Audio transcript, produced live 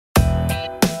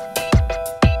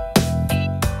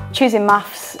Choosing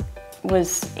maths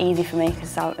was easy for me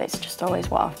because it's just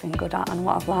always what I've been good at and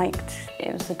what I've liked.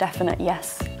 It was a definite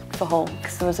yes for Hull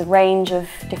because there was a range of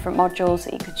different modules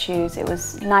that you could choose. It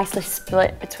was nicely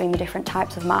split between the different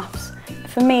types of maths.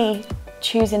 For me,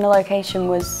 choosing the location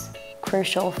was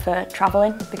crucial for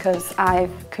travelling because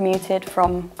I've commuted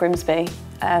from Grimsby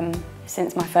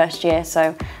since my first year,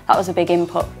 so that was a big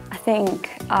input. I think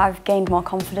I've gained more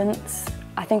confidence.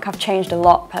 I think I've changed a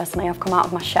lot personally. I've come out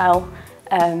of my shell,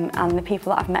 and the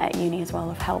people that I've met at uni as well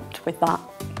have helped with that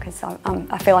because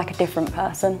I feel like a different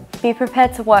person. Be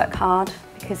prepared to work hard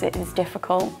because it is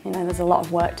difficult. You know, there's a lot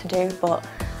of work to do, but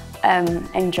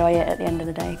enjoy it at the end of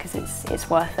the day because it's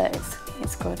worth it.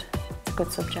 It's good. It's a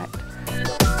good subject.